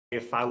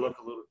If I look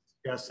a little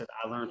disgusted,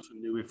 I learned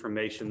some new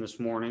information this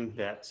morning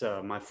that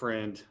my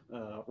friend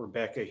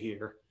Rebecca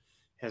here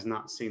has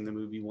not seen the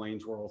movie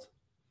Wayne's World.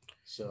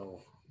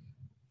 So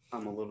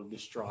I'm a little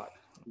distraught.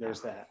 There's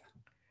that.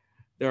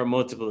 There are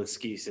multiple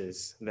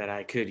excuses that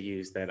I could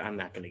use that I'm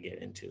not going to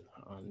get into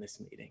on this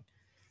meeting.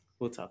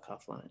 We'll talk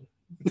offline.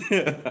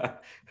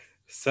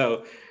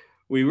 So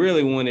we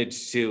really wanted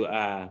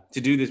to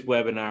do this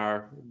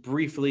webinar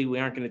briefly. We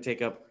aren't going to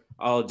take up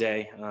all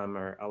day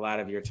or a lot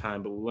of your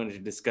time, but we wanted to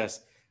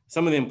discuss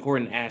some of the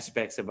important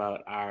aspects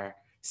about our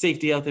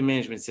safety, health, and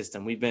management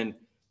system. We've been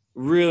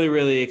really,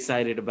 really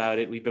excited about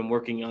it. We've been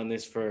working on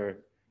this for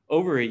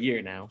over a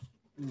year now,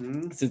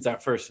 since our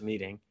first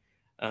meeting,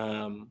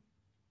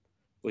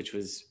 which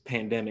was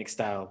pandemic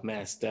style,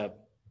 masked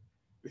up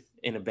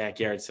in a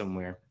backyard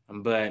somewhere.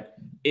 But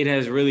it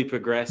has really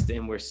progressed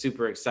and we're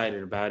super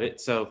excited about it.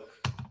 So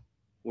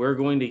we're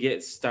going to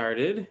get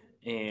started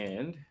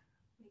and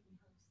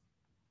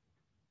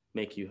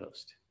make you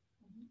host.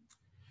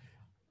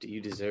 Do you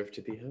deserve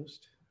to be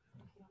host?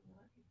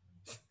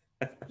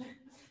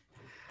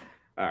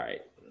 All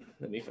right,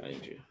 let me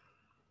find you.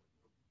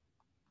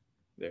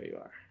 There you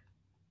are.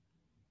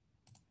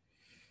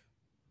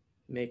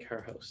 Make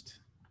her host.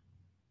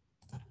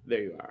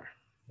 There you are.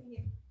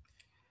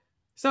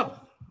 So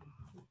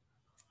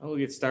I will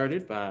get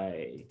started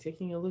by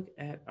taking a look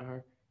at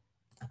our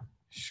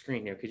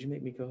screen here. Could you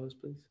make me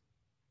co-host, please?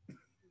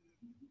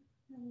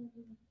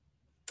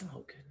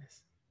 Oh,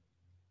 goodness.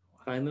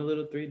 Find the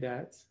little three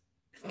dots.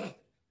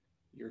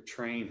 Your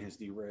train has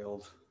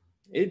derailed.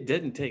 It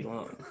didn't take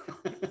long.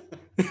 Got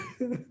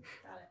it.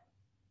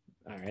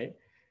 All right.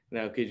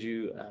 Now, could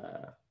you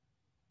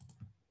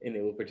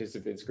enable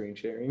participant screen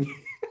sharing?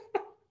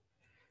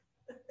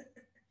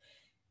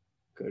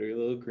 Go to your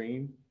little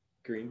green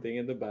thing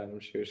at the bottom,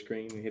 share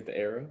screen, and hit the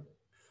arrow.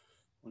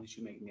 Why don't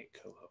you make Nick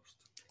co-host?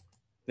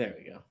 There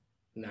we go.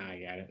 Now I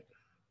got it.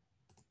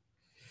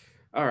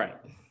 All right.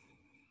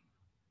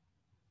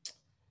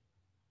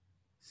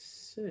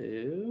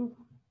 So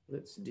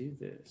let's do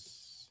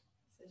this.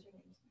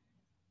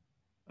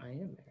 I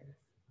am Meredith.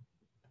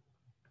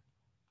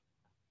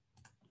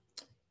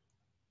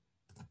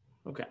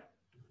 Okay.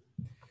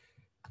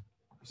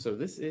 So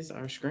this is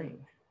our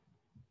screen.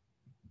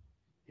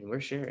 And we're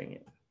sharing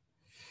it.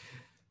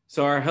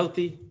 So our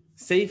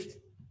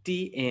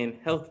safety and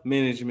health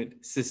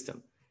management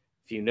system.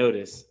 If you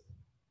notice,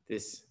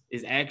 this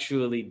is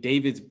actually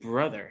David's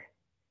brother.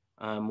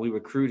 We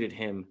recruited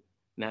him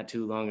not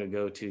too long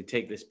ago to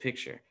take this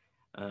picture.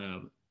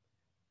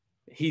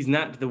 He's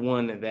not the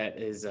one that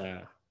is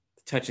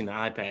touching the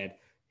iPad.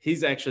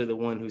 He's actually the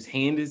one whose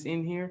hand is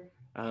in here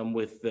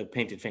with the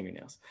painted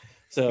fingernails.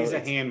 So he's a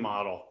hand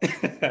model.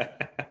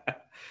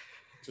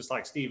 Just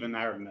like Steven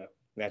Ireland.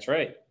 That's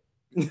right.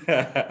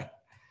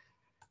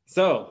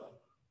 So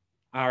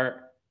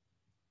our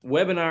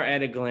webinar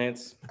at a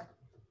glance.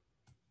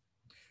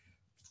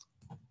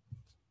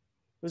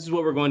 This is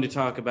what we're going to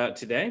talk about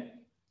today.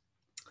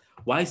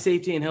 Why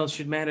safety and health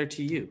should matter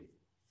to you.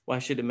 Why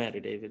should it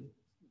matter, David?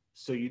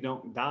 So you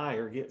don't die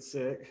or get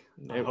sick.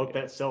 I hope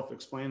that's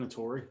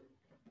self-explanatory.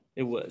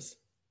 It was.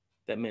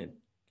 That meant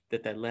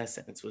that last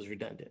sentence was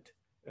redundant.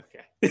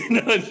 Okay.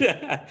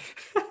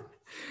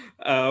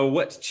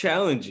 What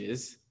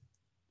challenges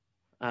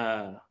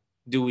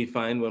do we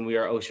find when we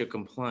are OSHA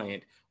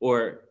compliant?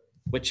 Or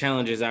what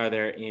challenges are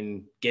there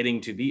in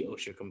getting to be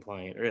OSHA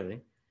compliant,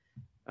 really?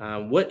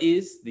 What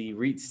is the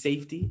Reets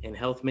safety and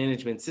health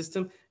management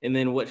system? And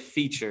then what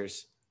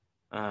features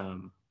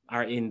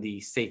are in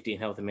the safety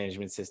and health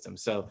management system?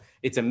 So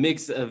it's a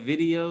mix of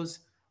videos,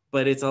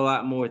 but it's a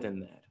lot more than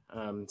that.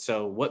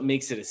 So what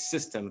makes it a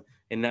system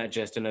and not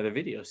just another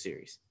video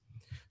series?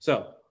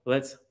 So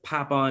let's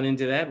pop on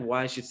into that.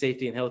 Why should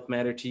safety and health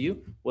matter to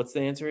you? What's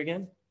the answer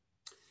again?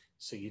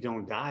 So you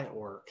don't die at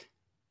work.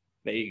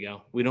 There you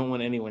go. We don't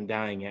want anyone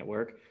dying at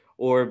work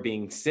or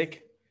being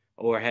sick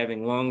or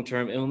having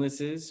long-term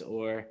illnesses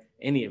or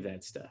any of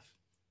that stuff,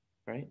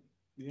 right?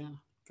 Yeah.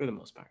 For the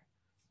most part.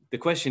 The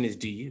question is,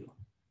 do you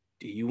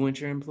want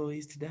your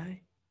employees to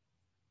die?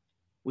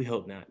 We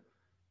hope not.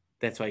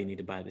 That's why you need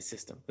to buy the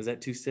system. Was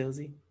that too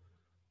salesy?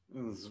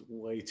 It was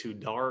way too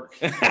dark.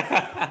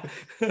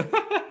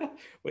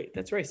 Wait,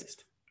 that's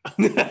racist.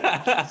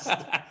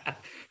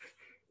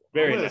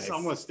 Very nice.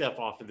 I'm going to step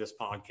off of this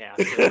podcast.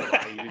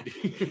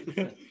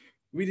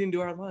 We didn't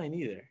do our line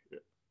either.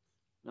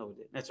 No, we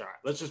didn't. That's all right.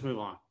 Let's just move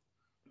on.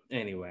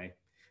 Anyway,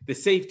 the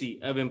safety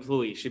of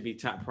employees should be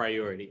top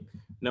priority.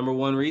 Number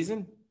one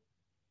reason,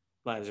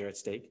 lives are at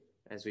stake,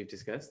 as we've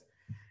discussed.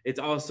 It's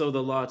also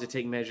the law to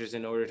take measures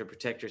in order to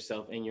protect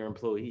yourself and your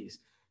employees.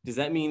 Does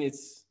that mean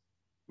it's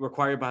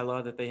required by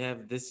law that they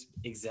have this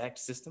exact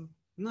system?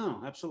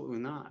 No, absolutely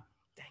not.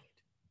 Dang it.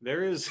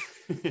 There is...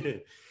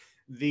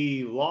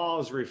 The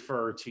laws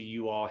refer to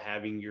you all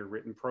having your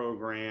written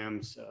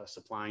programs,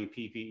 supplying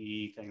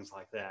PPE, things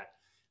like that.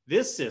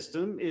 This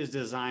system is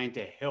designed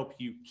to help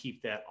you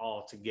keep that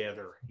all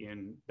together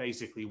in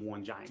basically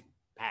one giant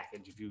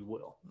package, if you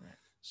will.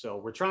 So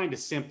we're trying to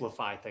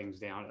simplify things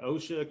down.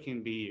 OSHA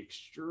can be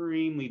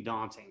extremely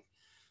daunting.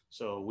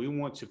 So we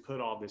want to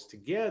put all this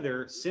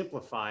together,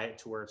 simplify it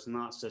to where it's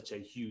not such a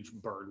huge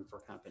burden for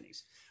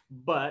companies.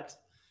 But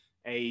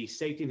a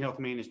safety and health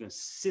management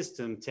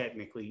system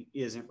technically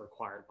isn't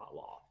required by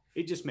law.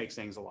 It just makes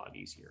things a lot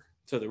easier.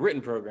 So the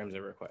written programs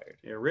are required.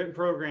 Yeah, written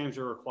programs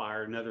are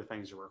required and other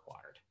things are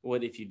required.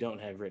 What if you don't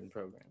have written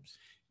programs?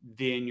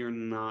 Then you're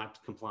not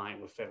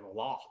compliant with federal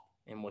law.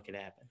 And what could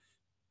happen?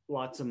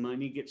 Lots of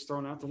money gets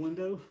thrown out the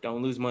window.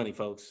 Don't lose money,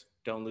 folks.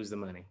 Don't lose the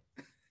money.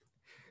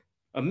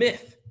 A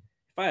myth.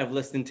 If I have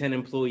less than 10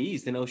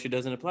 employees, then OSHA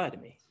doesn't apply to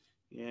me.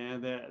 Yeah,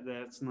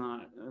 that's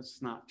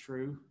not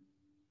true.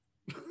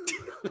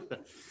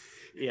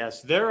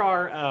 Yes, there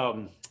are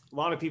a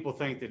lot of people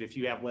think that if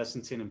you have less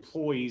than 10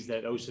 employees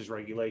that OSHA's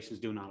regulations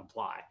do not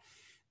apply.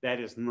 That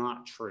is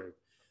not true.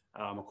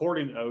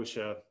 According to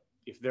OSHA,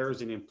 if there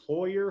is an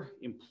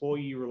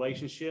employer-employee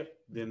relationship,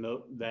 then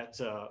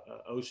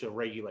OSHA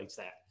regulates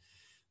that.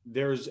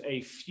 There's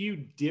a few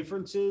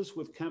differences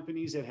with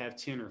companies that have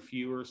 10 or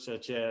fewer,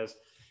 such as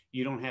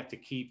you don't have to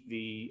keep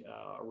the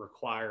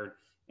required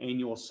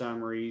annual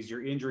summaries,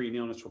 your injury and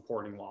illness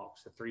reporting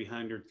logs, the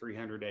 300,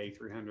 300A,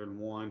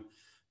 301.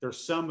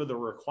 There's some of the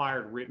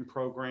required written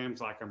programs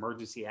like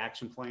emergency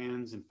action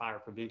plans and fire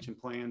prevention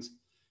plans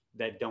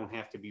that don't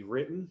have to be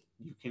written.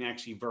 You can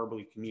actually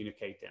verbally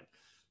communicate them.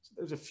 So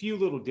there's a few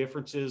little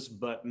differences,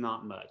 but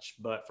not much.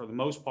 But for the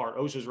most part,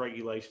 OSHA's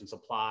regulations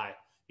apply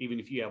even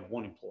if you have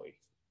one employee.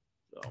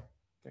 So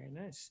very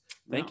nice.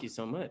 Thank you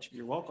so much.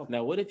 You're welcome.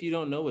 Now, what if you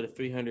don't know what a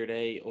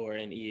 300A or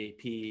an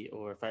EAP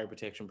or a fire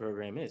protection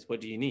program is? What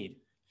do you need?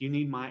 You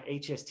need my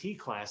HST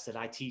class that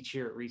I teach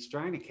here at Reets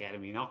Drying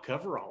Academy, and I'll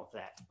cover all of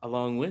that.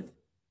 Along with?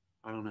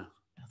 I don't know.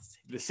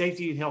 The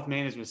safety and health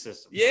management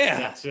system. Yeah.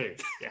 That's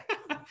it. Yeah.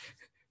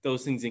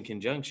 Those things in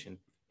conjunction,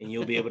 and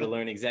you'll be able to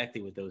learn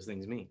exactly what those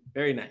things mean.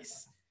 Very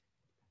nice.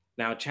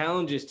 Now,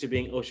 challenges to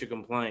being OSHA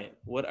compliant.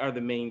 What are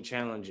the main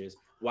challenges?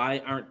 Why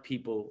aren't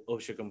people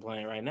OSHA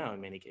compliant right now in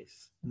many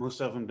cases?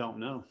 Most of them don't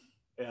know.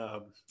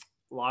 A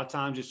lot of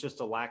times it's just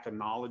a lack of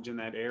knowledge in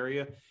that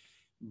area.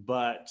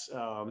 But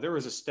there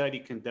was a study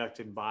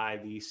conducted by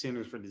the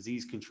Centers for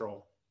Disease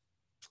Control.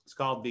 It's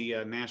called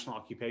the National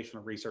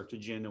Occupational Research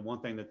Agenda.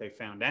 One thing that they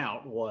found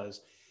out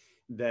was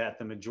that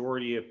the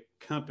majority of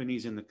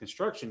companies in the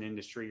construction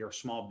industry are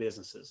small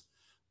businesses,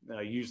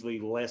 usually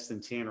less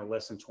than 10 or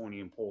less than 20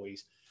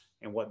 employees.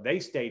 And what they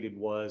stated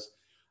was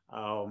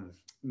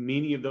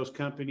many of those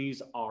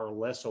companies are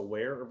less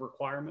aware of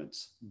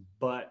requirements,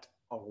 but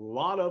a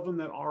lot of them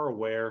that are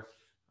aware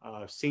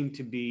seem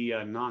to be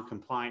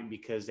non-compliant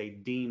because they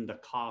deem the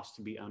cost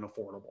to be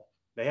unaffordable.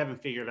 They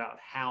haven't figured out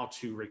how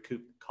to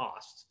recoup the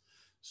costs.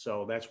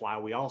 So that's why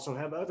we also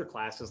have other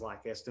classes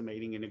like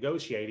estimating and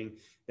negotiating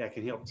that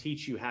can help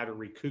teach you how to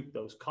recoup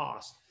those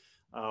costs.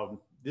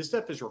 This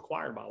stuff is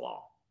required by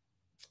law.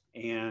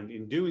 And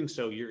in doing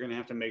so, you're going to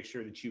have to make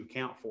sure that you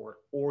account for it,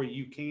 or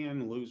you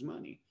can lose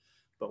money.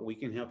 But we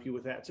can help you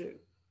with that too.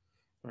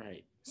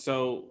 Right.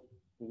 So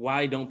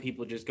why don't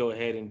people just go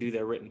ahead and do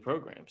their written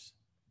programs?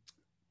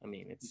 I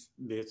mean,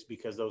 it's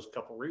because those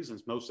couple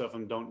reasons. Most of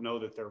them don't know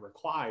that they're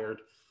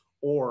required,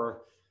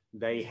 or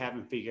they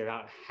haven't figured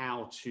out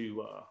how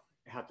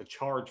to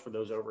charge for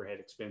those overhead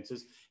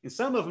expenses. And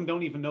some of them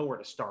don't even know where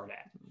to start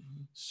at.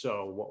 Mm-hmm.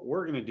 So what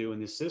we're going to do in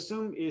this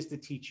system is to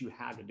teach you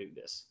how to do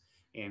this.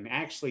 And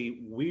actually,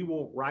 we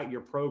will write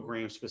your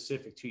program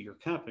specific to your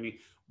company,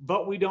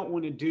 but we don't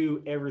want to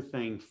do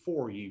everything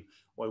for you.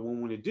 What we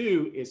want to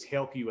do is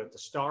help you at the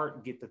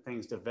start, get the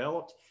things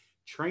developed,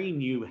 train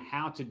you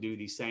how to do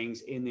these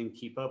things, and then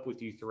keep up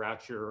with you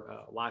throughout your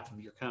life of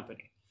your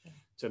company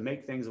to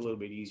make things a little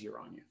bit easier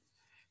on you.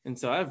 And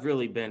so I've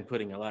really been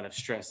putting a lot of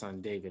stress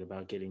on David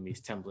about getting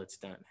these templates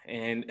done.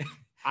 And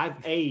I've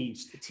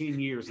aged 10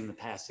 years in the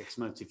past 6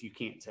 months, if you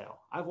can't tell.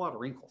 I have a lot of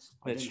wrinkles.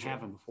 I didn't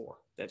have them before.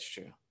 That's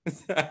true.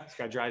 This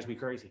guy drives me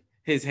crazy.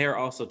 His hair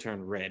also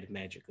turned red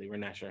magically. We're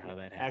not sure how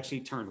that happened.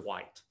 Actually turned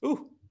white.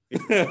 Ooh.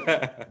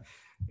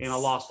 And I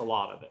lost a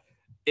lot of it.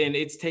 And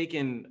it's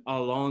taken a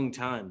long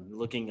time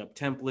looking up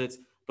templates,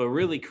 but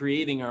really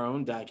creating our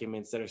own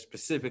documents that are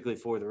specifically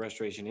for the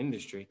restoration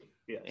industry.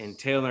 Yes. And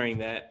tailoring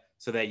that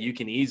so that you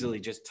can easily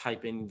just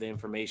type in the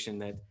information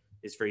that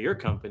is for your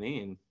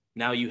company. And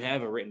now you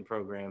have a written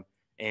program,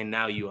 and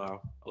now you are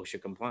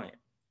OSHA compliant.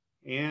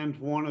 And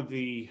one of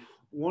the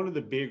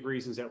big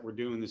reasons that we're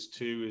doing this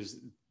too is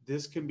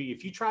this can be,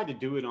 if you try to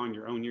do it on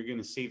your own, you're going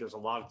to see there's a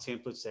lot of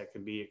templates that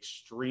can be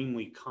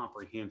extremely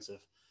comprehensive.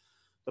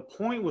 The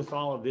point with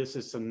all of this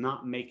is to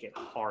not make it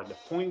hard. The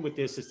point with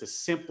this is to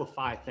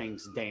simplify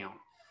things down.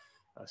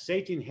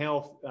 Safety and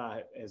health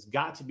has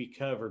got to be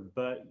covered,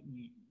 but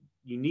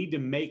you need to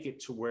make it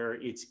to where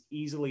it's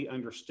easily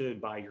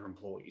understood by your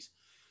employees.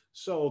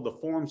 So the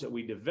forms that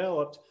we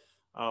developed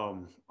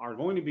are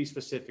going to be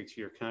specific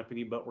to your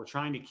company, but we're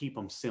trying to keep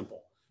them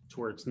simple to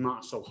where it's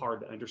not so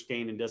hard to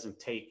understand and doesn't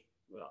take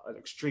an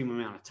extreme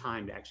amount of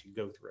time to actually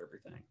go through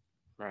everything.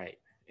 Right.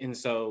 And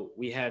so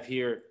we have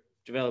here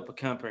develop a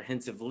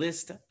comprehensive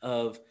list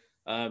of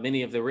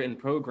many of the written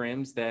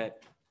programs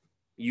that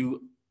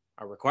you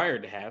are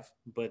required to have,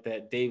 but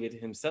that David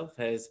himself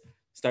has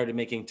started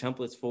making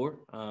templates for,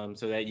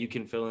 so that you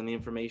can fill in the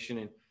information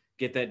and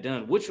get that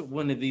done. Which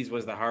one of these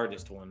was the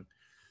hardest one?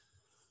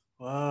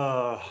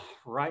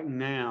 Right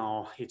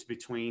now it's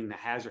between the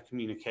hazard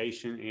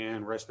communication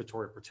and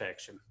respiratory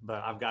protection,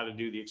 but I've got to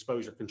do the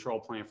exposure control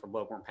plan for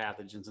bloodborne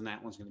pathogens, and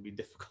that one's going to be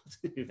difficult.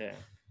 Yeah.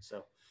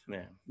 So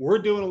Yeah. we're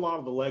doing a lot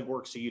of the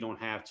legwork so you don't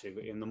have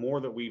to. And the more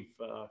that we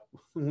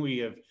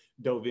have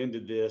dove into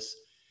this,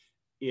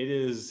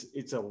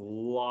 it's a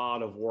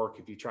lot of work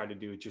if you try to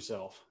do it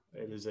yourself.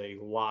 It is a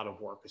lot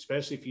of work,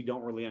 especially if you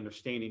don't really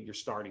understand it. You're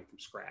starting from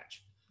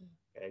scratch.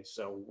 Okay.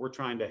 So we're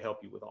trying to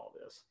help you with all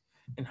this.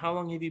 And how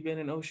long have you been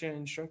an OSHA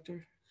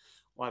instructor?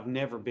 Well, I've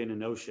never been an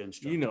OSHA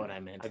instructor. You know what I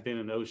meant. I've been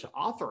an OSHA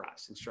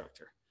authorized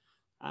instructor.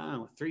 I don't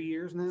know, 3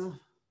 years now,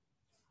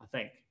 I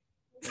think.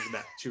 It's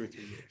about 2 or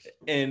 3 years.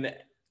 And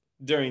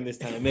during this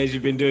time, as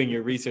you've been doing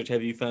your research,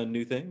 have you found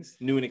new things,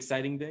 new and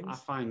exciting things? I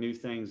find new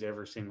things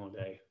every single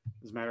day.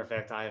 As a matter of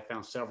fact, I have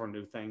found several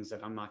new things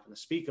that I'm not going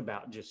to speak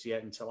about just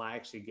yet until I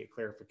actually get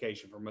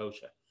clarification from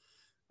OSHA,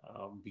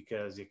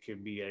 because it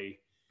could be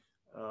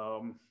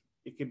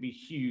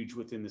huge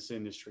within this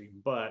industry,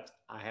 but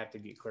I have to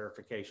get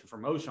clarification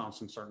from OSHA on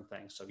some certain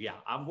things. So yeah,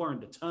 I've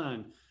learned a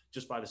ton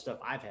just by the stuff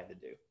I've had to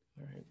do.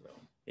 All right, bro.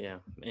 Yeah,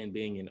 and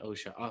being an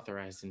OSHA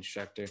authorized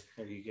instructor.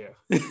 There you go.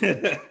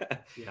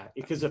 Yeah,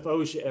 because if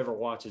OSHA ever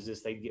watches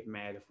this, they'd get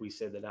mad if we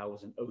said that I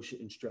was an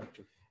OSHA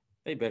instructor.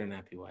 They better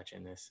not be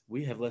watching this.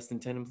 We have less than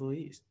 10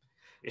 employees.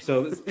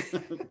 So,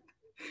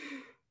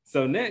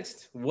 so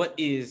next, what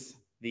is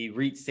the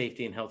Reets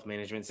Safety and Health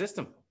Management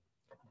System?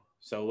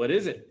 So what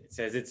is it? It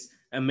says it's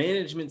a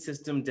management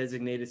system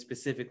designated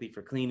specifically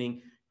for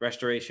cleaning,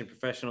 restoration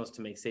professionals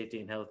to make safety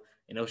and health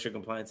and OSHA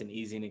compliance an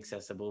easy and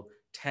accessible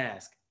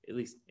task, at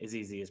least as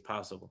easy as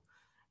possible.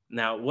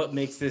 Now, what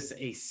makes this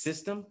a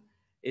system?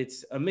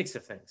 It's a mix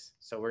of things.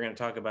 So we're going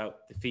to talk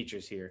about the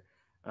features here.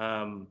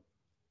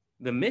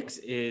 The mix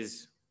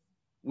is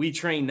we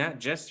train not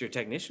just your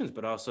technicians,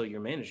 but also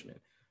your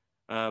management.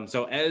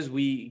 So as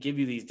we give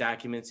you these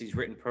documents, these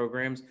written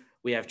programs,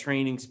 we have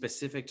training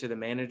specific to the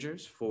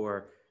managers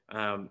for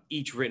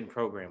each written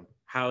program,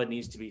 how it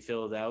needs to be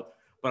filled out,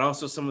 but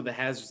also some of the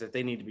hazards that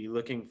they need to be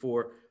looking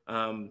for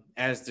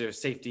as their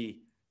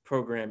safety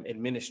program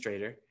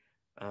administrator,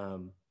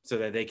 so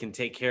that they can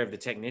take care of the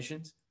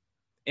technicians.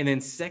 And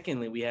then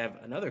secondly, we have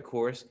another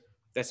course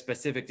that's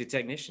specific to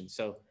technicians.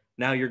 So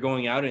now you're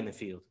going out in the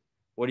field.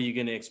 What are you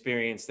going to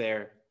experience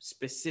there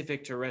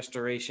specific to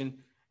restoration,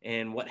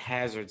 and what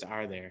hazards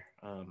are there,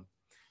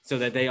 so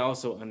that they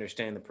also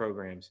understand the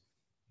programs.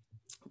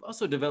 We've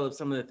also developed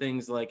some of the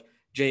things like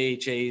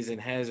JHAs and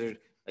hazard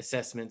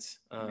assessments.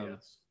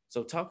 Yes.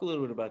 So talk a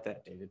little bit about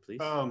that, David, please.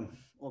 Well,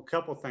 a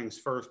couple of things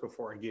first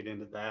before I get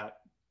into that.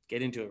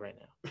 Get into it right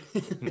now.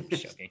 I'm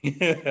just joking.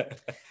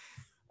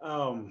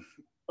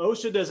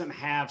 OSHA doesn't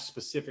have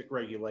specific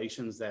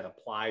regulations that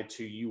apply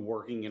to you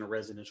working in a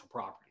residential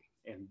property.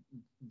 And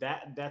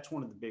that's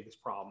one of the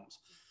biggest problems.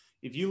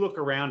 If you look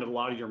around at a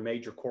lot of your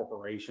major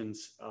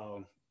corporations,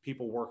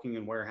 people working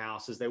in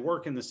warehouses, they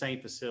work in the same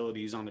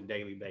facilities on a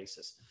daily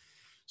basis.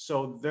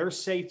 So their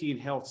safety and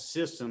health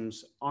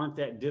systems aren't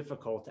that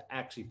difficult to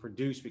actually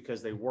produce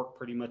because they work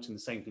pretty much in the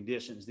same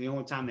conditions. The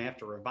only time they have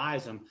to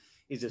revise them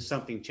is if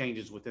something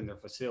changes within their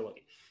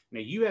facility. Now,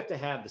 you have to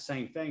have the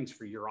same things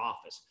for your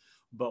office,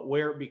 but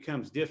where it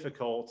becomes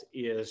difficult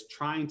is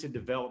trying to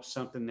develop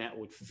something that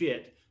would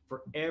fit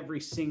for every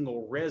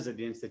single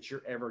residence that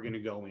you're ever going to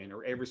go in,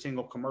 or every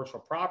single commercial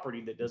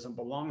property that doesn't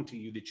belong to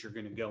you that you're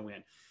going to go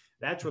in.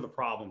 That's where the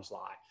problems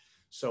lie.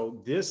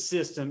 So this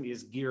system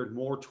is geared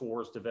more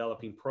towards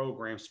developing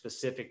programs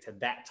specific to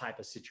that type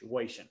of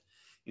situation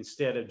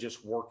instead of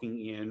just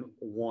working in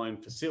one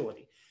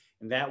facility.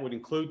 And that would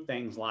include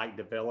things like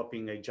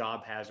developing a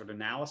job hazard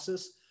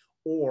analysis,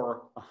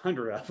 or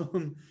 100 of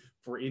them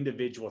for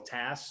individual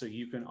tasks, so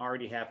you can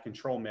already have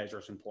control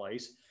measures in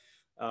place.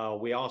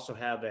 We also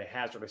have a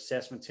hazard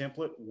assessment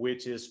template,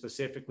 which is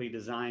specifically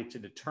designed to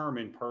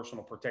determine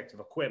personal protective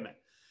equipment.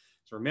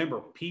 So remember,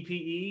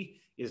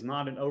 PPE is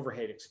not an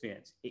overhead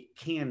expense. It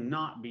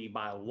cannot be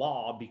by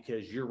law,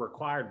 because you're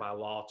required by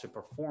law to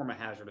perform a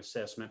hazard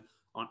assessment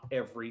on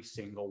every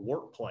single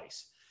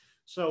workplace.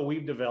 So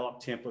we've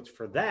developed templates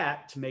for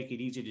that to make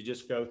it easy to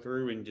just go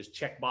through and just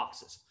check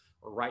boxes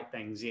or write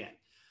things in.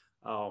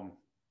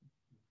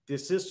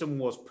 This system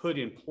was put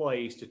in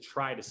place to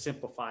try to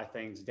simplify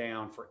things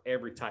down for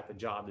every type of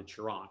job that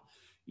you're on.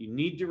 You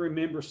need to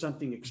remember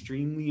something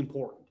extremely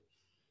important.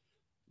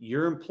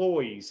 Your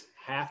employees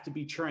have to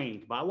be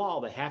trained by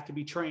law. They have to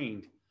be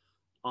trained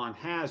on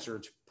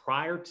hazards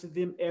prior to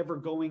them ever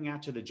going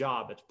out to the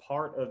job. It's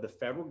part of the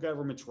federal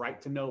government's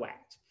Right to Know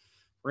Act.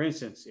 For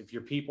instance, if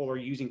your people are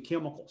using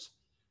chemicals,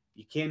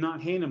 you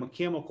cannot hand them a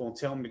chemical and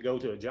tell them to go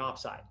to a job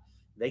site.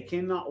 They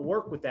cannot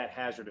work with that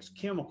hazardous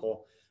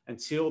chemical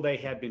until they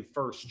have been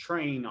first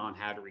trained on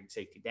how to read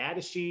safety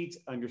data sheets,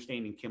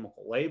 understanding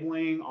chemical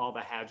labeling, all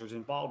the hazards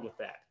involved with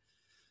that.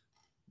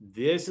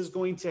 This is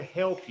going to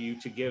help you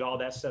to get all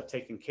that stuff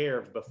taken care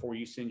of before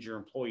you send your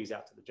employees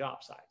out to the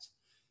job sites.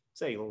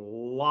 It's a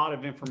lot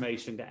of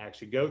information to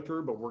actually go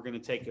through, but we're going to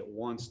take it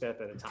one step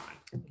at a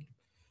time.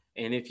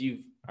 And if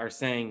you are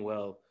saying,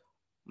 well,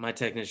 my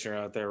technician are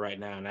out there right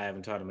now and I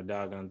haven't taught him a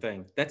doggone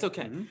thing, that's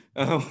okay.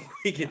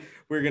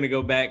 We're going to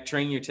go back,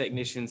 train your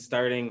technicians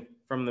starting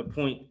from the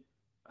point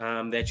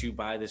that you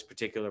buy this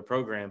particular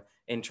program,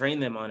 and train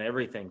them on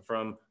everything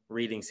from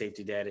reading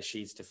safety data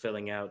sheets to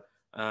filling out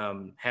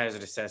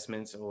hazard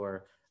assessments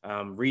or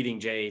reading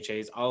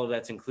JHAs. All of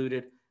that's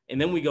included. And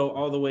then we go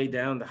all the way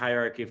down the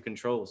hierarchy of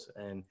controls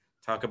and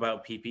talk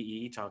about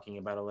PPE, talking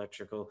about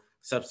electrical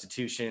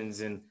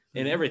substitutions and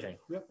everything,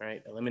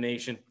 right?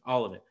 Elimination,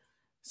 all of it.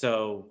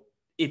 So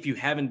if you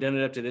haven't done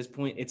it up to this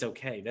point, it's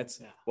okay.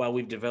 That's why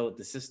we've developed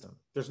the system.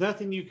 There's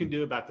nothing you can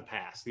do about the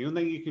past. The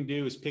only thing you can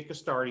do is pick a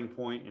starting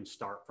point and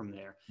start from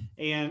there.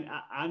 And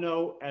I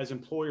know as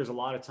employers, a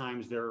lot of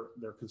times they're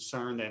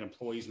concerned that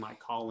employees might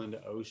call into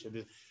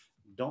OSHA.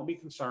 Don't be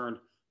concerned.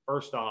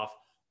 First off,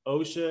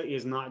 OSHA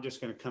is not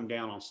just going to come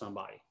down on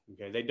somebody.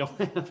 Okay, they don't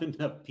have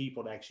enough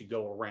people to actually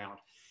go around.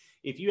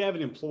 If you have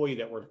an employee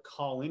that were to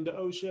call into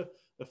OSHA,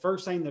 the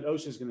first thing that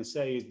OSHA is going to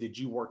say is, did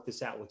you work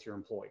this out with your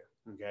employer?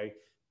 Okay.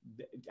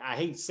 I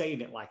hate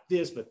saying it like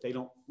this, but they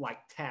don't like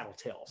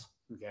tattletales.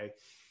 Okay.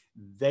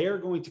 They're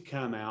going to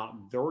come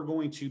out. They're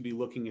going to be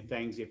looking at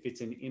things. If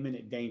it's an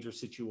imminent danger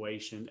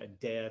situation, a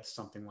death,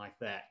 something like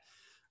that,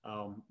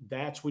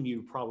 that's when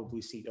you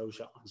probably see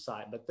OSHA on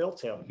site. But they'll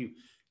tell you,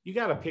 you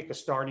got to pick a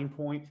starting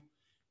point,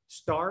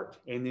 start,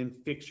 and then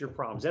fix your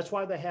problems. That's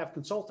why they have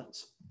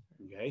consultants.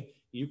 Okay.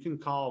 You can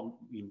call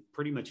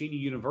pretty much any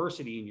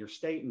university in your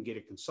state and get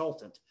a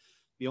consultant.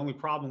 The only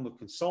problem with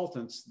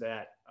consultants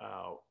that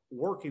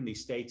work in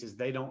these states is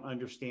they don't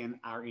understand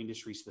our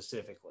industry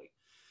specifically.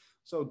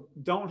 So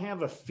don't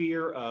have a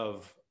fear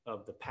of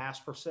the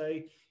past per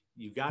se.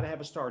 You got to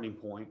have a starting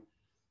point,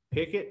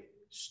 pick it,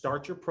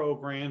 start your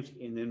programs,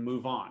 and then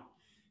move on.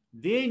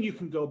 Then you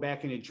can go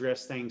back and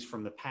address things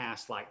from the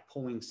past, like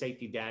pulling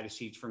safety data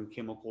sheets from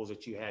chemicals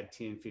that you had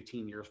 10,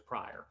 15 years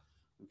prior.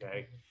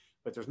 Okay.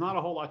 But there's not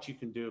a whole lot you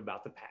can do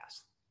about the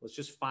past. Let's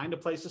just find a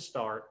place to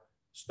start,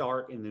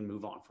 and then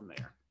move on from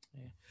there.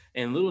 Yeah.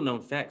 And little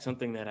known fact,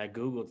 something that I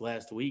Googled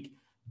last week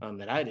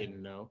that I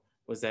didn't know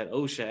was that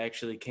OSHA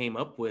actually came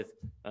up with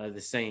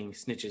the saying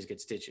snitches get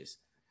stitches.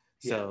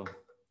 So,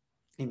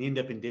 and end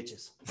up in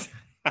ditches.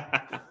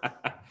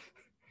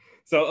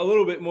 So a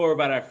little bit more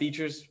about our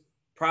features.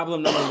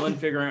 Problem number one,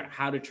 figuring out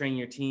how to train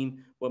your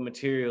team, what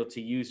material to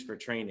use for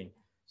training.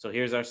 So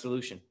here's our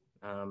solution.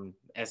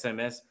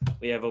 SMS,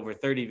 we have over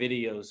 30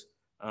 videos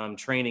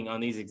training on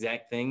these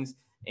exact things.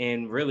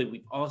 And really,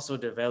 we've also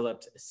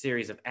developed a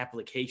series of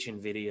application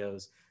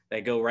videos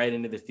that go right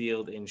into the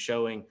field and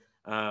showing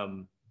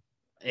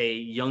a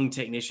young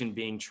technician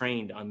being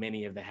trained on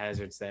many of the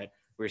hazards that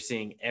we're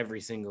seeing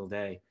every single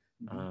day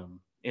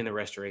in the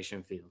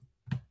restoration field.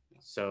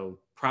 So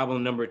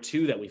problem number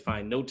two that we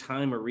find, no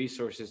time or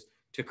resources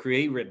to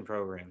create written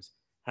programs.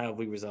 How have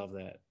we resolved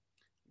that?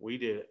 We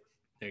did it.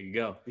 There you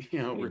go.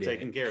 We're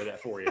taking care of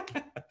that for you.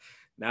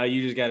 Now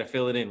you just got to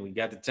fill it in. We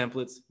got the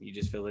templates. You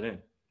just fill it in.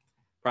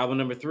 Problem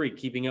number three,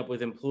 keeping up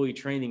with employee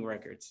training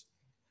records.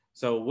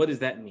 So what does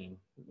that mean?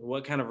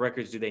 What kind of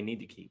records do they need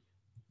to keep?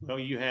 Well,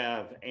 you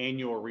have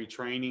annual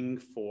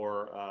retraining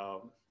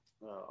for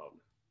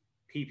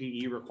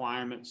PPE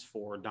requirements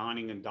for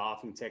donning and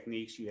doffing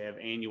techniques. You have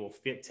annual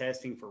fit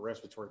testing for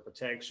respiratory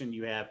protection.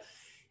 You have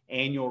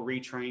annual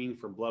retraining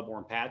for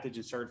bloodborne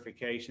pathogen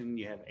certification.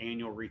 You have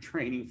annual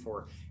retraining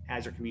for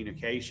hazard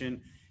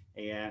communication.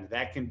 And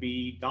that can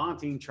be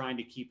daunting trying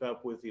to keep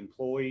up with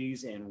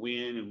employees and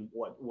when and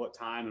what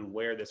time and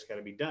where that's got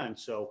to be done.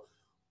 So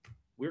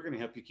we're going to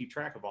help you keep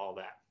track of all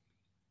that.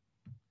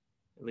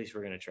 At least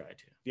we're going to try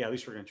to. Yeah, at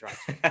least we're going to try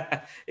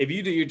to. If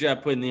you do your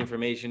job putting the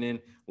information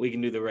in, we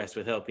can do the rest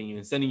with helping you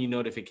and sending you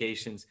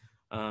notifications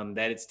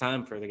that it's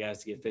time for the guys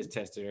to get fit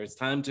tested, or it's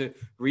time to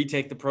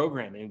retake the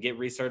program and get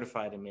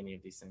recertified in many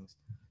of these things.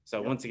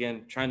 So once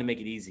again, trying to make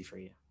it easy for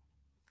you.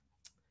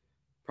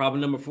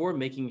 Problem number four,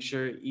 making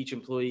sure each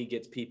employee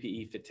gets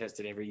PPE fit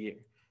tested every year.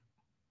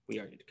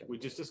 We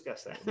just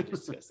discussed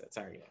that.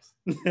 Sorry,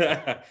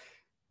 guys.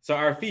 So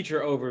our feature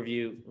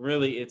overview,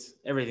 really, it's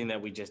everything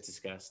that we just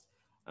discussed.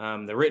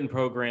 The written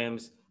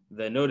programs,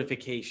 the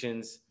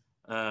notifications,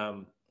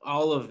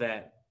 all of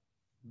that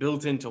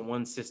built into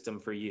one system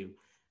for you,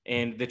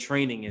 and the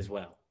training as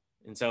well.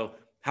 And so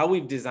how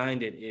we've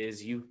designed it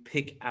is you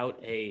pick out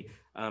a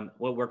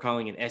what we're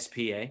calling an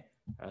SPA,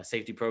 a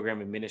safety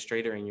program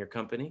administrator in your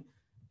company.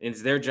 And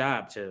it's their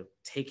job to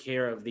take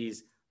care of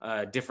these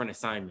different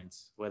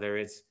assignments, whether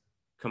it's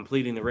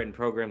completing the written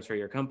programs for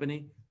your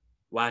company,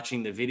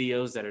 watching the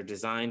videos that are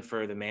designed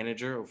for the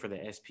manager or for the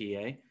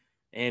SPA,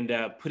 and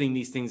putting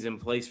these things in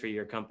place for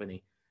your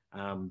company,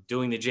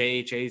 doing the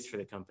JHAs for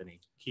the company.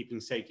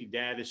 Keeping safety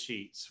data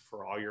sheets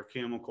for all your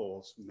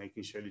chemicals,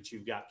 making sure that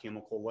you've got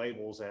chemical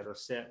labels that are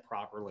set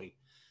properly.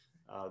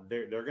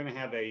 they're going to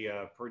have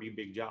a pretty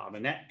big job.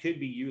 And that could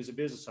be you as a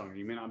business owner.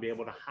 You may not be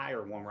able to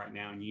hire one right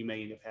now, and you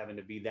may end up having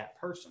to be that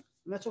person.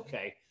 And that's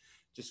okay.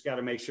 Just got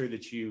to make sure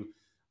that you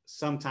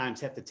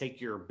sometimes have to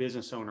take your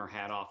business owner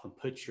hat off and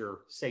put your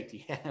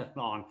safety hat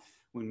on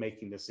when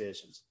making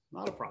decisions.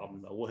 Not a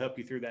problem, though. We'll help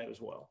you through that as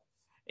well.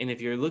 And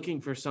if you're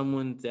looking for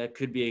someone that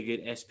could be a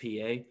good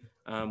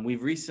SPA,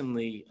 we've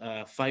recently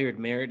fired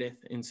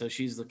Meredith, and so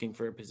she's looking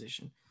for a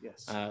position.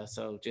 Yes.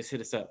 So just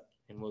hit us up,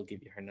 and we'll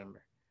give you her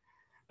number.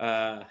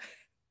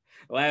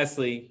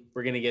 Lastly,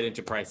 we're going to get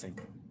into pricing.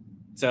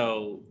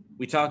 So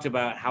we talked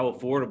about how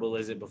affordable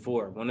is it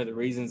before. One of the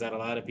reasons that a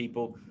lot of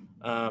people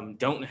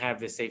don't have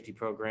this safety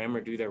program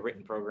or do their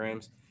written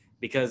programs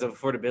because of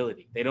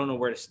affordability. They don't know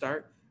where to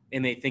start,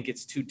 and they think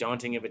it's too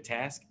daunting of a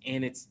task,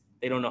 and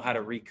they don't know how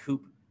to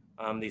recoup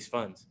these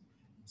funds.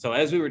 So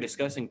as we were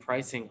discussing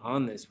pricing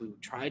on this, we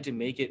tried to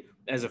make it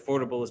as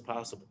affordable as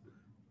possible.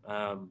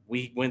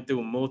 We went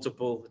through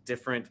multiple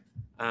different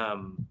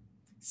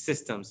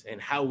systems and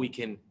how we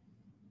can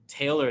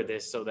tailor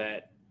this so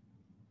that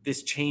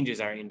this changes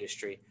our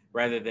industry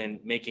rather than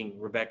making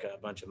Rebecca a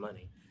bunch of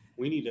money.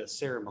 We need a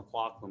Sarah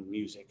McLachlan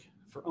music.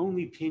 For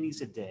only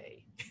pennies a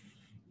day,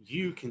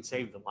 you can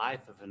save the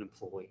life of an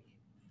employee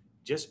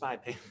just by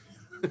paying.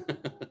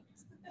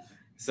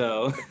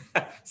 So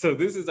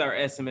this is our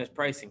SMS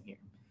pricing here.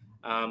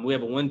 We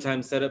have a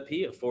one-time setup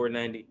fee of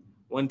 $4.90.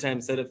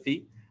 One-time setup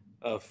fee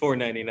of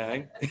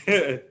 $4.99.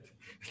 Did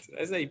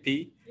I say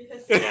P?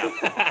 Yes.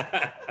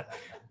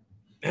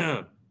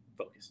 Yeah.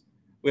 Focus.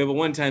 We have a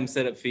one-time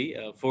setup fee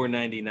of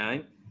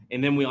 $4.99,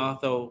 and then we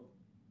also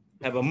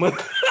have a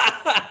month.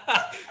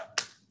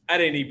 I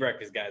didn't eat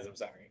breakfast, guys. I'm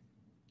sorry.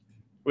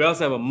 We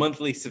also have a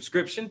monthly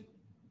subscription,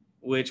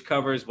 which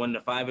covers 1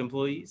 to 5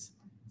 employees,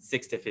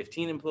 6 to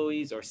 15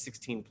 employees, or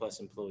 16 plus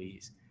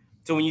employees.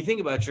 So when you think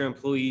about your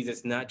employees,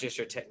 it's not just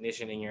your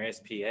technician and your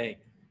SPA.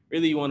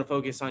 Really, you want to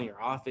focus on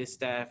your office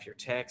staff, your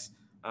techs,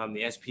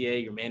 the SPA,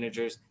 your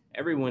managers.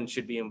 Everyone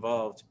should be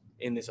involved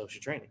in this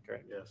OSHA training,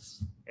 correct?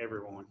 Yes,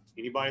 everyone.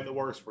 Anybody that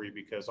works for you,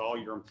 because all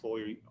your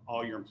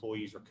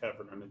employees are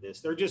covered under this.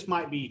 There just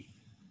might be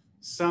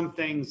some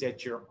things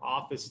that your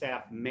office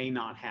staff may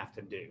not have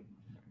to do.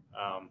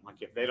 Like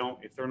if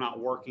they're not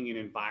working in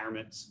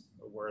environments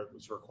where it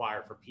was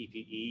required for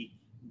PPE,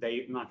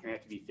 they're not going to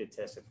have to be fit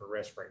tested for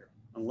respirator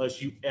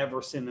unless you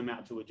ever send them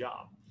out to a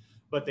job.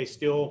 But they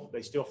still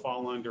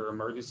fall under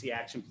emergency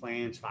action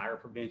plans, fire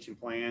prevention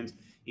plans.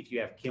 If you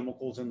have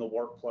chemicals in the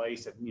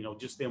workplace,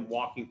 just them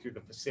walking through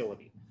the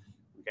facility.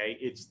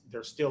 Okay,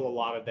 there's still a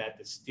lot of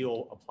that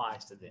still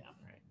applies to them.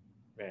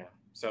 Right. Yeah.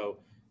 So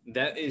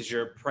that is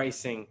your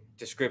pricing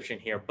description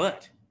here,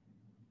 but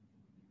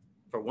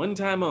for one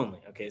time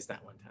only. Okay, it's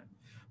not one time,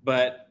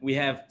 but we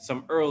have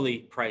some early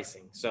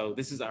pricing. So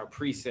this is our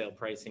pre-sale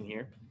pricing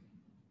here.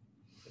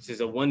 This is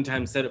a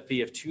one-time setup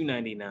fee of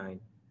 $2.99,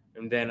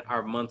 and then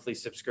our monthly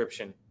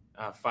subscription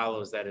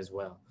follows that as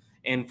well.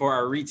 And for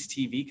our Reets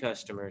TV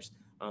customers,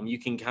 you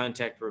can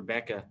contact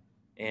Rebecca,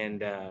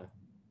 and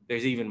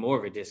there's even more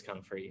of a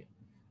discount for you.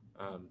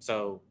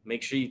 So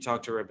make sure you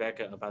talk to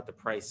Rebecca about the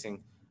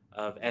pricing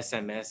of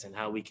SMS and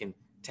how we can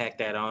tack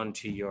that on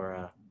to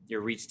your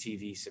Reets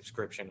TV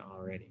subscription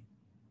already.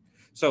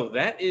 So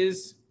that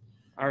is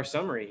our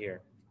summary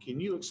here. Can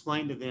you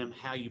explain to them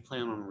how you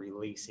plan on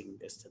releasing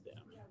this to them?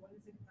 Yeah, when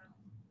is it come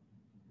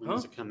out? When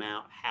does it come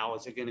out? How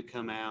is it going to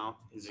come out?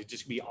 Is it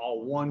just be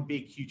all one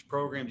big, huge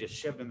program just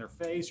shoved in their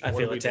face? I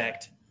feel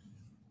attacked.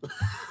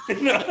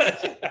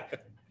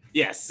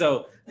 Yes.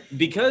 So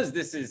because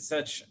this is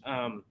such,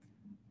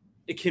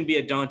 it can be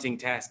a daunting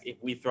task if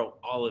we throw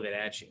all of it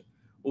at you.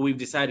 What we've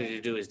decided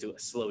to do is do a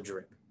slow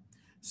drip.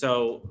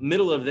 So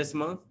middle of this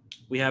month,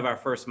 we have our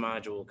first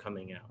module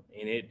coming out,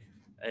 and it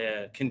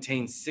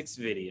contains 6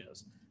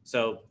 videos.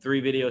 So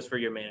 3 videos for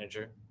your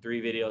manager,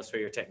 3 videos for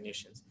your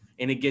technicians,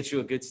 and it gets you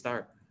a good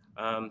start.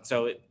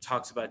 So it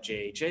talks about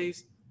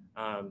JHAs.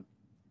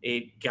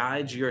 It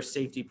guides your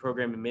safety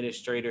program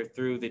administrator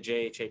through the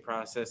JHA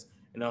process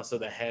and also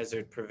the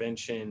hazard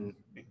prevention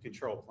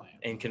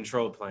and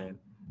control plan.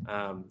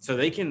 So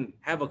they can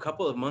have a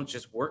couple of months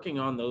just working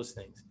on those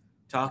things,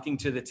 talking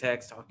to the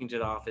techs, talking to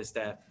the office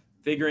staff,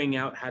 figuring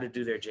out how to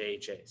do their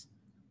JHAs.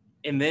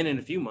 And then in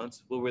a few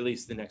months, we'll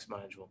release the next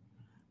module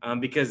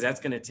because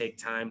that's going to take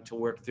time to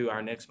work through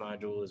our next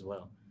module as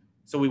well.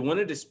 So we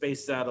wanted to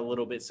space out a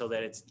little bit so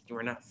that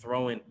we're not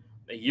throwing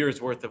a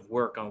year's worth of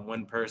work on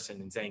one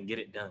person and saying, get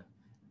it done.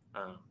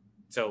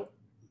 So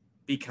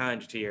be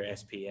kind to your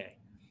SPA.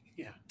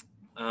 Yeah.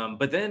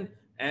 But then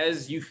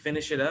as you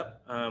finish it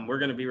up, we're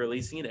going to be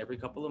releasing it every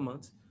couple of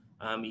months,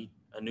 a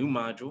new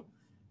module.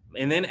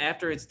 And then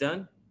after it's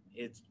done,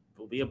 it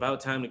will be about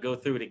time to go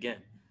through it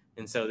again.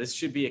 And so this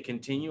should be a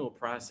continual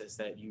process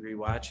that you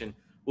rewatch, and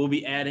we'll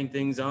be adding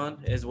things on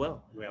as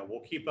well. Well,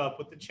 we'll keep up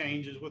with the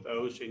changes with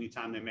OSHA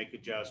anytime they make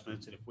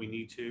adjustments. And if we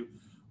need to,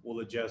 we'll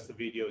adjust the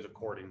videos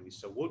accordingly.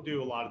 So we'll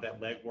do a lot of that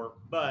legwork.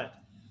 But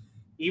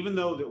even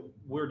though that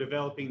we're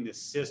developing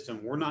this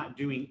system, we're not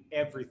doing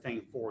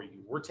everything for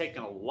you. We're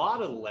taking a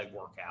lot of the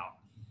legwork out.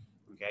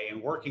 okay,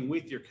 and working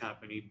with your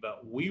company,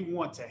 but we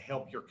want to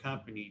help your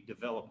company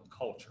develop a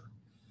culture.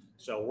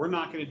 So we're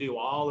not going to do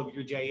all of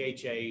your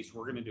JHAs.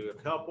 We're going to do a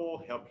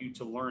couple, help you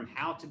to learn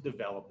how to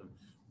develop them.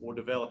 We'll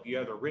develop you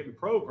other written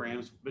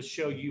programs, but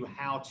show you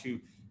how to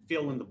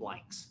fill in the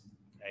blanks.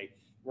 Okay.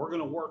 We're going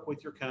to work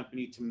with your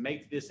company to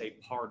make this a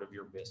part of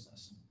your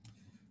business.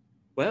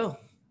 Well,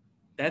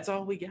 that's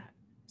all we got.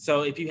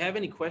 So if you have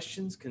any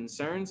questions,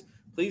 concerns,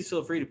 please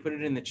feel free to put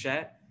it in the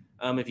chat.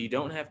 If you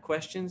don't have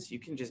questions, you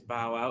can just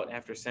bow out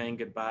after saying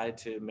goodbye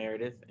to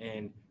Meredith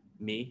and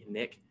me,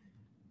 Nick.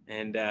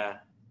 And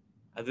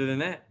other than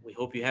that, we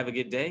hope you have a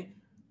good day.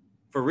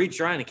 For Reets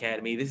Drying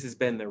Academy, this has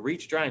been the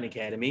Reets Drying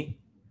Academy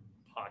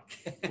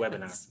podcast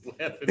webinar.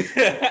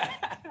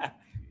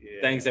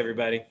 Yeah. Thanks,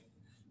 everybody.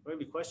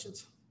 Any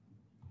questions?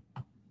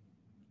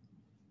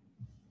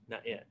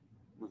 Not yet.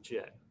 Not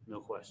yet.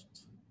 No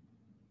questions.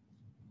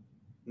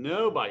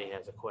 Nobody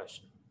has a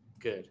question.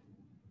 Good.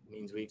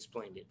 Means we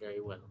explained it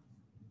very well.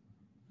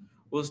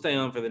 We'll stay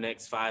on for the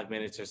next 5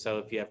 minutes or so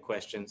if you have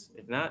questions.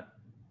 If not,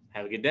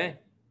 have a good day.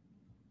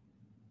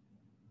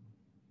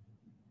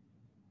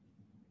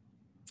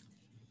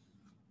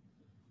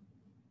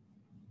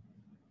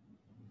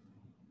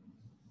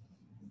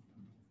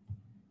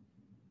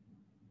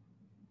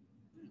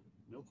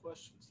 No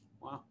questions.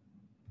 Wow.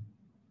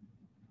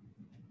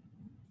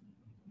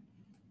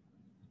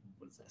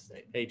 What does that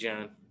say? Hey,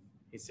 John.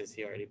 He says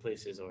he already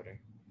placed his order.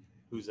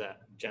 Who's that?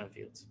 John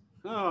Fields.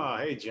 Oh,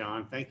 hey,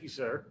 John. Thank you,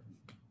 sir.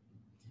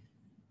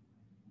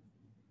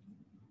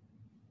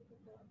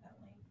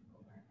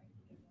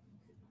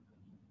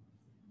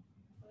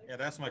 Yeah,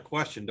 that's my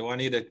question. Do I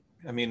need to,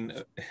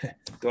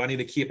 do I need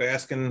to keep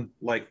asking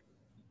like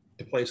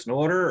to place an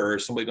order, or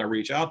is somebody going to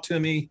reach out to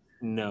me?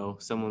 No,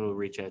 someone will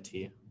reach out to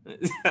you.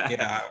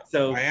 Yeah.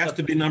 So I asked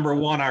to be number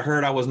one. I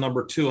heard I was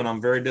number two, and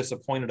I'm very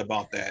disappointed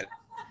about that.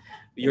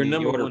 you're in the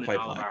number order one in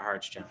all of pipeline. our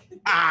hearts, John.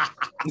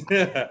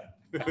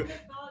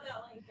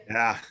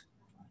 Yeah.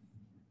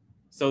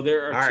 So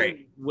there are All two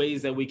right.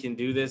 ways that we can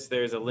do this.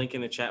 There's a link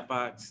in the chat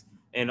box,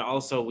 and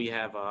also we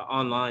have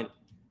online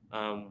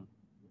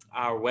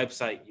our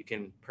website. You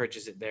can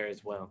purchase it there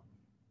as well.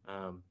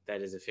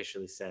 That is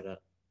officially set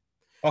up.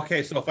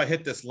 Okay, so if I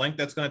hit this link,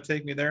 that's going to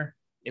take me there?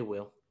 It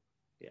will,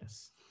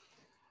 yes.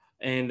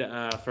 And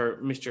for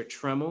Mr.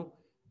 Tremmel,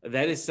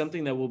 that is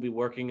something that we'll be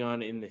working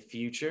on in the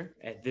future.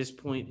 At this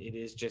point, it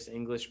is just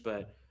English,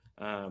 but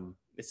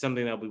it's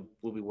something that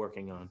we'll be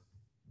working on.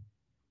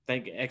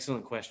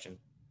 Excellent question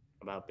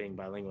about being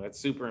bilingual. That's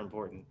super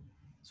important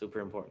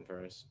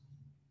for us.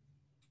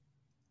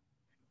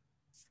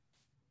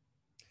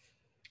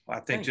 Well,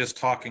 I think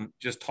Thanks.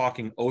 just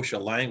talking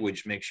OSHA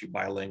language makes you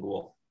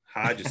bilingual.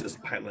 Hodges is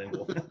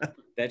bilingual.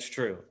 That's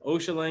true.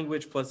 OSHA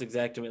language plus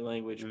Exactament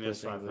language And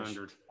plus that's English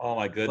 500. Oh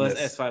my plus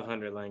goodness.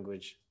 S500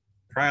 language.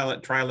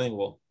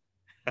 Trilingual.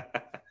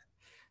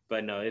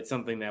 But no, it's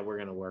something that we're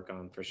going to work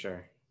on for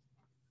sure.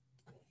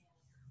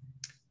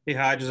 Hey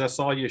Hodges, I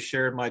saw you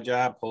shared my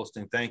job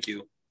posting. Thank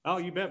you. Oh,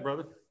 you bet,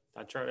 brother.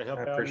 I try to help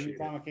I out appreciate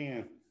anytime I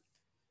can.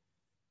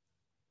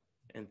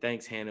 And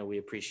thanks, Hannah. We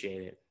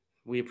appreciate it.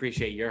 We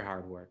appreciate your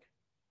hard work.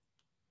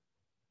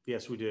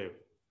 Yes, we do.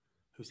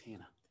 Who's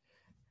Hannah?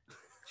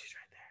 She's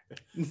right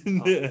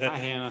there. Oh, hi,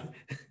 Hannah.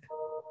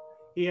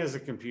 He has a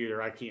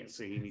computer. I can't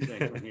see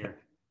anything from here.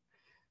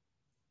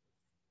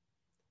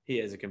 He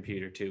has a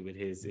computer too, but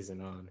his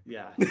isn't on.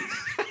 Yeah.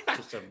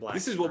 Just a black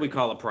This is what we screen.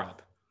 call a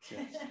prop.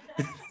 Yes.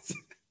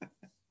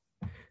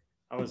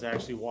 I was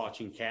actually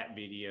watching cat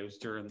videos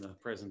during the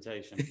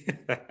presentation.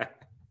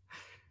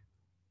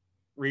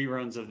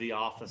 Reruns of The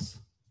Office.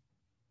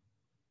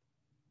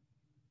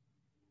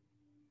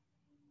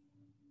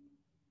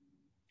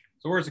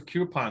 So where's the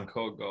coupon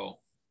code go?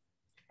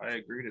 I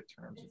agree to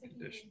terms and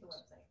conditions.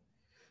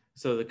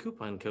 So the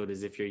coupon code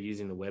is if you're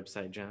using the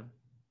website, John.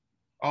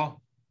 Oh,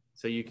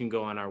 So you can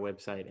go on our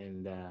website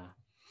and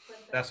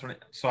that's when.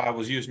 So I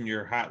was using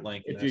your hot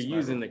link. and if you're that's not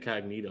using right. the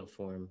Cognito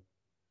form,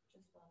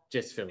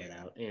 just fill it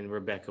out, and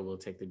Rebecca will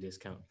take the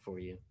discount for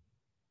you.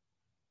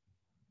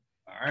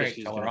 All 'Cause right,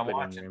 she's tell her gonna I'm put in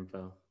watching. your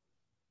info.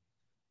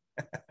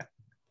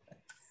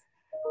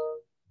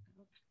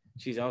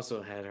 She's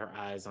also had her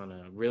eyes on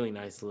a really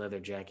nice leather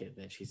jacket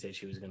that she said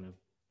she was going to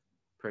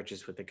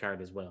purchase with the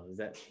card as well.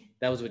 That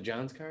was with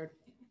John's card?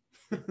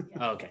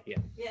 Oh, okay, yeah.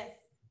 Yes.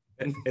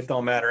 It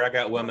don't matter. I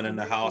got women in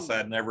the house.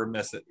 I'd never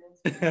miss it.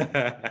 Tell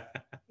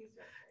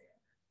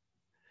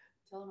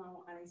him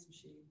I need some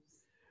shoes.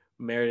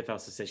 Meredith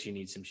also says she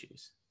needs some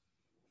shoes.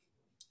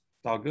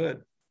 It's all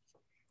good.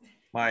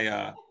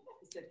 My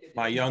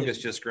youngest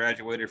just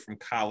graduated from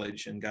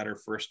college and got her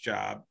first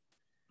job.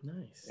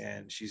 Nice.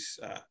 And she's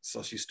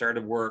so she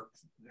started work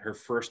her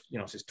first,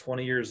 she's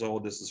 20 years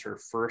old. This is her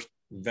first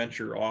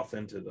venture off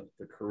into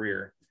the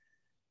career.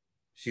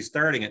 She's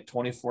starting at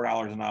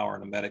 $24 an hour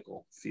in the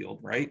medical field,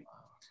 right?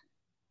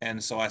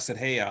 And so I said,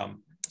 hey,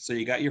 so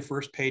you got your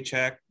first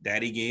paycheck,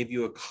 daddy gave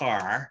you a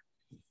car,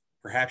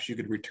 perhaps you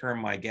could return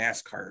my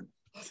gas card.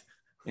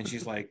 And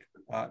she's like,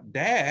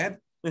 Dad,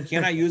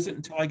 can't I use it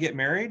until I get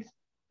married?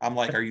 I'm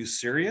like, are you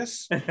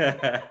serious?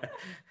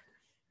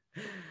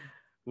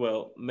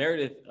 Well,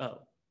 Meredith,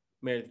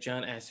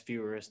 John asked if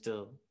you were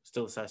still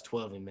a size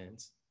 12 in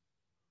men's.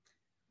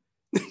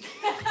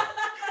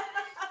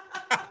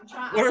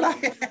 What did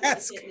I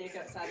ask? Hit Nick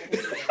upside the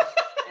head,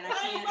 and I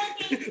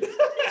can't.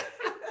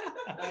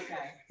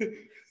 Okay.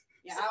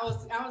 Yeah, I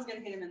was gonna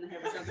hit him in the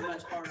head with something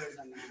much harder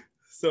than that.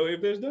 So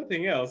if there's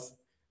nothing else,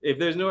 if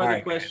there's no All other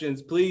right,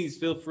 questions, please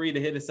feel free to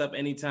hit us up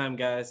anytime,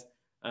 guys.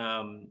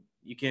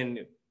 You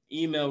can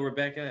email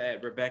Rebecca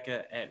at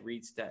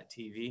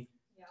reets.tv.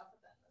 Yeah, I'll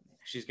put that in there.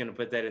 She's going to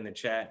put that in the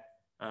chat.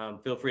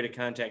 Feel free to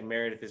contact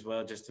Meredith as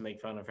well, just to make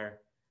fun of her.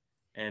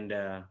 And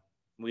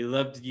we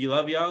love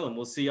y'all, and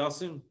we'll see y'all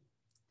soon.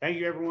 Thank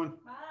you, everyone.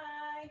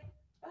 Bye.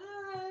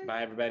 Bye.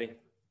 Bye, everybody.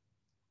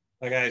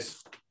 Bye,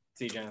 guys.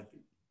 See you, John.